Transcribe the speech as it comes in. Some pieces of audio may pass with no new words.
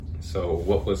So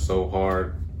what was so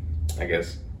hard, I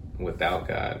guess, without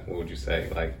God? What would you say?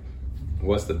 Like,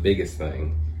 what's the biggest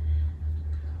thing?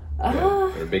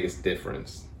 Or biggest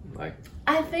difference? Like,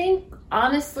 I think,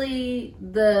 honestly,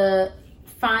 the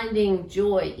finding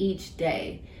joy each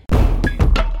day.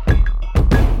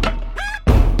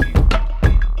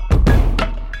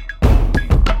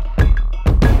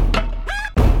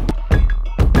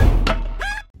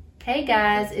 Hey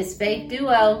guys, it's Faith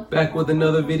Duo. Back with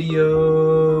another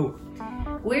video.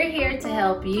 We're here to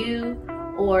help you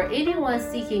or anyone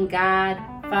seeking God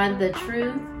find the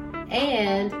truth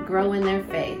and grow in their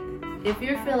faith. If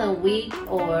you're feeling weak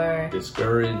or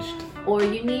discouraged, or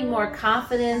you need more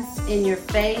confidence in your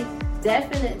faith,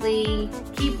 definitely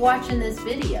keep watching this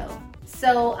video.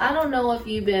 So I don't know if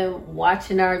you've been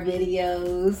watching our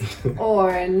videos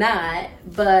or not,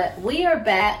 but we are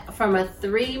back from a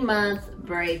 3-month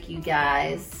break, you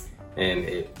guys. And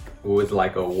it was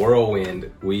like a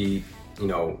whirlwind. We,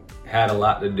 had a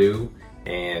lot to do,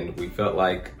 and we felt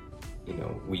like,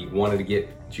 we wanted to get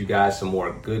you guys some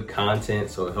more good content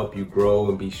so it'll help you grow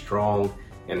and be strong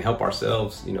and help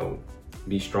ourselves,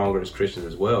 be stronger as Christians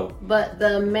as well. But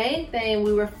the main thing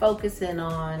we were focusing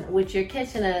on, which you're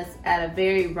catching us at a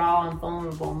very raw and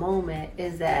vulnerable moment,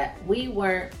 is that we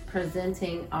weren't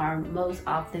presenting our most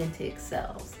authentic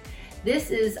selves.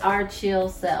 This is our chill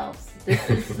selves. This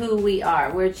is who we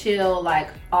are. We're chill like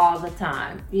all the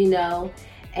time,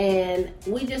 and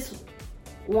we just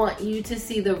want you to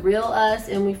see the real us,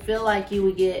 and we feel like you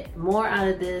would get more out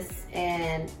of this,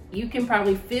 and you can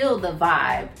probably feel the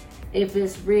vibe if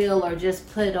it's real or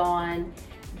just put on.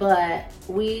 But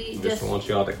we just want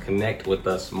y'all to connect with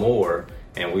us more,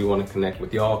 and we want to connect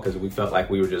with y'all because we felt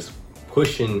like we were just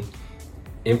pushing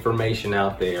information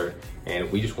out there, and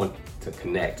we just want to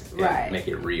connect and make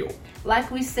it real.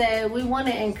 Like we said, we want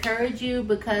to encourage you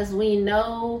because we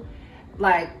know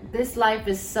this life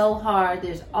is so hard.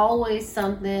 There's always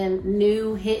something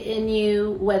new hitting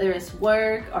you, whether it's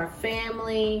work or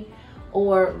family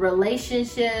or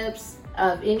relationships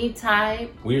of any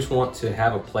type. We just want to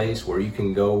have a place where you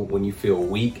can go when you feel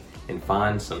weak and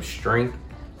find some strength,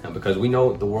 because we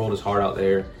know the world is hard out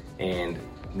there, and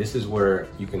this is where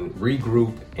you can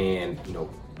regroup and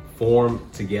form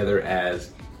together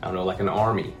as like an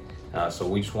army. So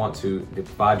we just want to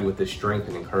provide you with this strength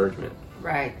and encouragement.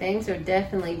 Right, things are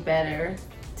definitely better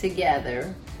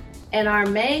together. And our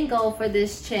main goal for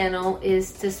this channel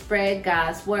is to spread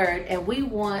God's word, and we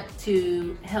want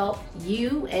to help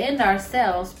you and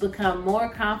ourselves become more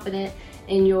confident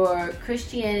in your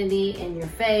Christianity and your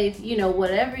faith,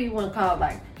 whatever you want to call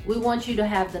it. We want you to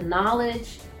have the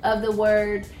knowledge of the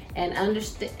word and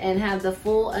understand and have the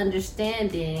full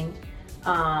understanding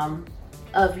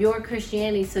of your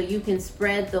Christianity, so you can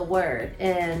spread the word.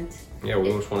 And we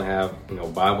just want to have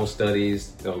Bible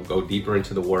studies, go deeper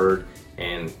into the word,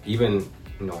 and even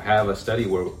have a study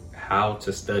where how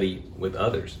to study with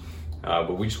others.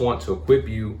 But we just want to equip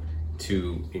you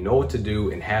to know what to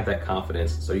do and have that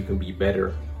confidence so you can be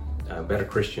better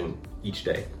Christian each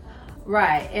day.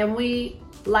 Right, and we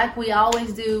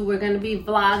always do, we're going to be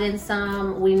vlogging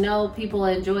some. We know people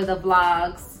enjoy the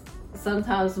vlogs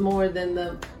sometimes more than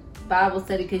the Bible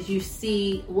study because you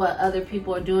see what other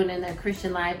people are doing in their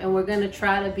Christian life, and we're going to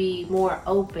try to be more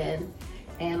open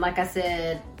and, like I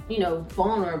said,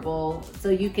 vulnerable, so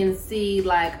you can see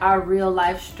our real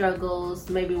life struggles.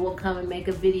 Maybe we'll come and make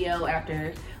a video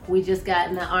after we just got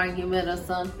in an argument or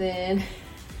something.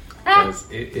 Because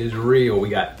it is real. We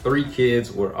got 3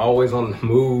 kids. We're always on the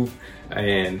move,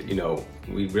 and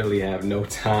we really have no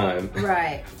time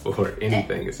for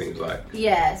anything, it seems like.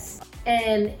 Yes.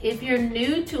 And if you're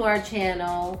new to our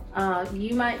channel,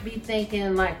 you might be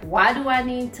thinking why do I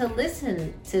need to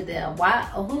listen to them?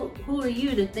 Who are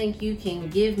you to think you can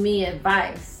give me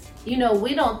advice? We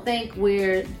don't think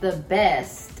we're the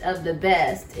best of the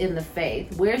best in the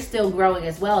faith. We're still growing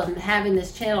as well, and having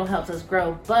this channel helps us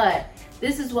grow, but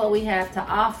this is what we have to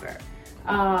offer.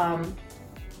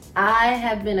 I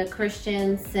have been a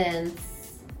Christian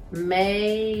since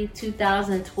May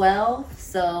 2012,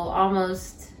 so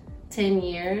almost 10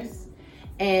 years,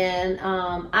 and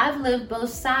I've lived both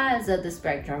sides of the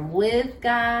spectrum, with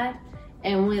God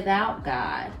and without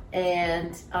God.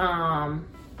 And I'm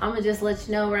gonna just let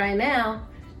you know right now,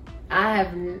 I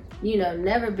have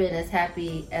never been as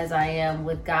happy as I am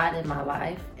with God in my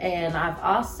life. And I've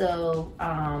also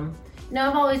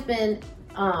I've always been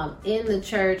in the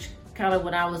church kind of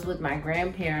when I was with my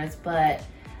grandparents, but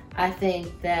I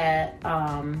think that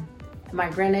my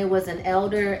granddad was an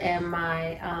elder, and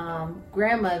my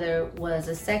grandmother was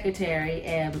a secretary,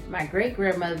 and my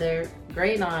great-grandmother,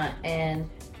 great-aunt, and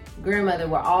grandmother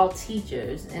were all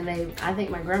teachers, and I think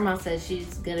my grandma said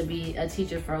she's gonna be a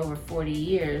teacher for over 40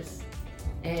 years.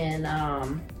 And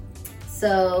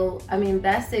so I mean,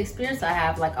 that's the experience I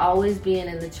have, like always being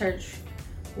in the church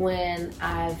when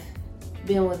I've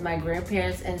been with my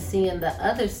grandparents and seeing the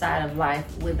other side of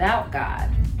life without God.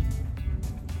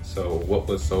 So what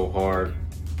was so hard,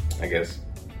 I guess,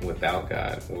 without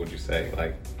God? What would you say?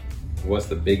 Like, what's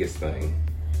the biggest thing?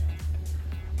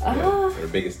 Or the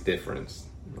biggest difference?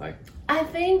 Like, I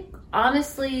think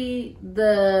honestly,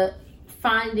 the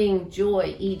finding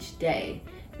joy each day,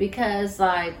 because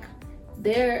like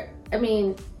there's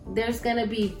gonna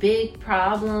be big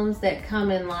problems that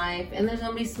come in life, and there's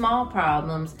gonna be small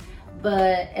problems,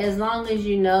 but as long as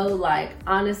you know, like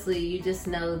honestly, you just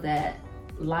know that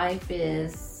life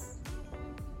is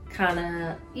kind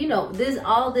of,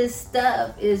 all this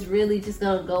stuff is really just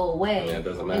gonna go away. Yeah, it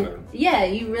doesn't matter.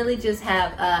 And, you really just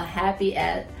have a happy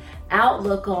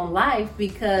outlook on life,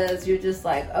 because you're just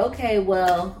like, okay,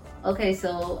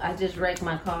 so I just wrecked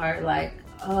my car, like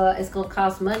it's gonna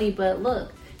cost money, but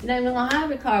look, you're not even gonna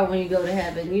have a car when you go to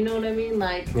heaven. You know what I mean?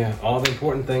 Like, yeah, all the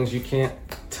important things you can't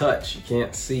touch, you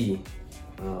can't see.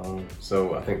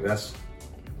 So I think that's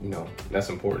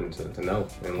important to know.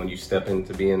 And when you step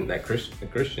into being that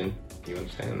Christian, you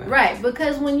understand that. Right,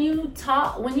 because when you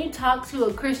talk to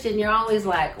a Christian, you're always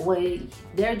like, wait,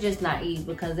 they're just naive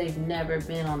because they've never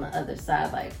been on the other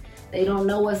side. Like, they don't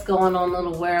know what's going on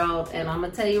in the world. And I'm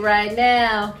gonna tell you right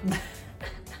now,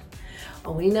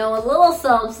 we know a little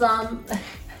something.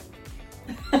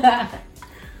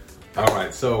 All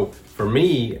right, so for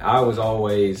me, I was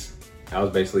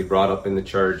basically brought up in the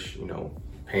church.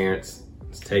 Parents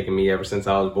taken me ever since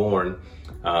I was born,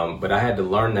 but I had to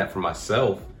learn that for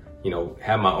myself,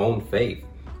 have my own faith.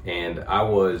 And I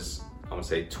was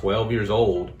 12 years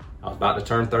old. I was about to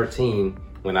turn 13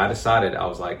 when I decided, I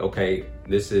was like, okay,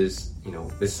 this is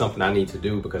something I need to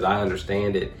do, because I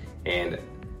understand it. And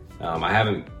I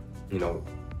haven't,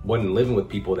 wasn't living with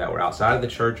people that were outside of the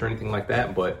church or anything like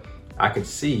that, but I could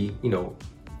see,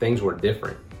 things were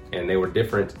different, and they were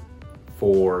different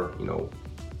for,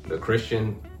 the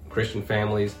Christian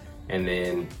families. And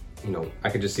then, I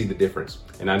could just see the difference,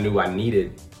 and I knew I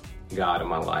needed God in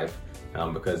my life,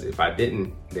 because if I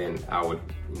didn't, then I would,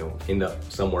 end up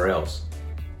somewhere else.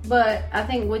 But I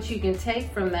think what you can take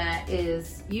from that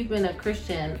is you've been a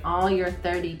Christian all your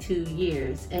 32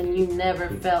 years, and you never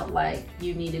felt like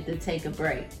you needed to take a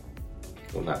break.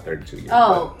 Well, not 32 years.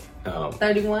 Oh,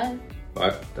 31?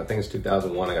 I think it's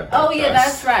 2001 I got baptized. Oh, yeah,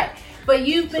 that's right. But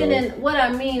you've been what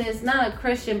I mean is not a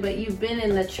Christian, but you've been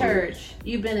in the church.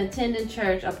 You've been attending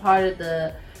church, a part of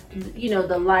the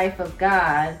life of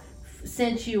God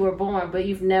since you were born, but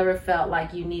you've never felt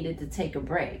like you needed to take a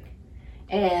break.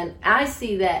 And I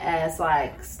see that as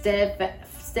like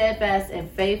steadfast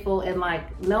and faithful, and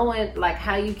like knowing like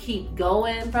how you keep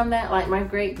going from that. Like my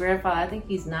great grandfather, I think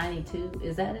he's 92.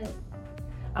 Is that it?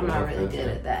 I'm not really good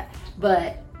at that.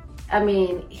 But I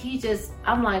mean,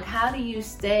 I'm like, how do you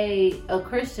stay a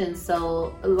Christian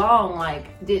so long?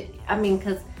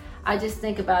 Because I just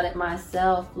think about it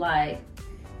myself. Like,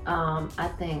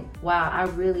 I think, wow, I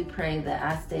really pray that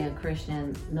I stay a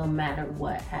Christian no matter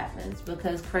what happens,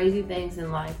 because crazy things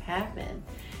in life happen.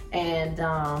 And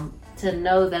to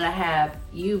know that I have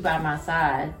you by my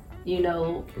side, Yeah,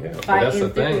 but that's the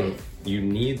thing. You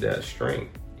need that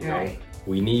strength. Right.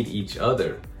 We need each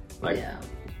other. Like, yeah.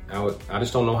 I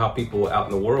just don't know how people out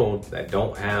in the world that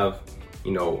don't have,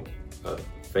 a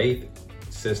faith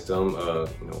system, a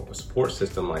support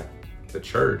system like the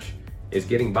church is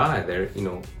getting by there,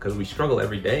 because we struggle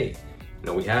every day.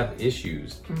 We have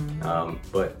issues,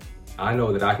 but I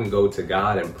know that I can go to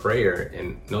God in prayer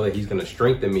and know that He's going to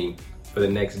strengthen me for the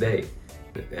next day.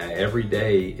 Every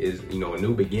day is, a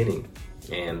new beginning.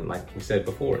 And like we said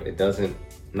before,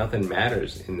 nothing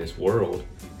matters in this world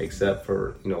except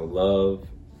for, love,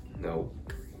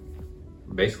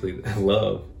 basically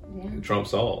love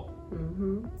trumps all.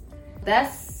 Mm-hmm.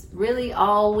 That's really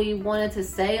all we wanted to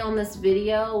say on this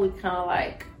video. We kind of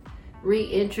like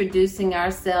reintroducing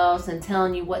ourselves and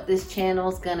telling you what this channel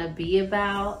is going to be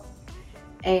about.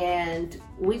 And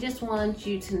we just want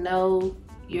you to know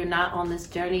you're not on this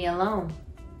journey alone.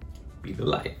 Be the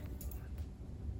light.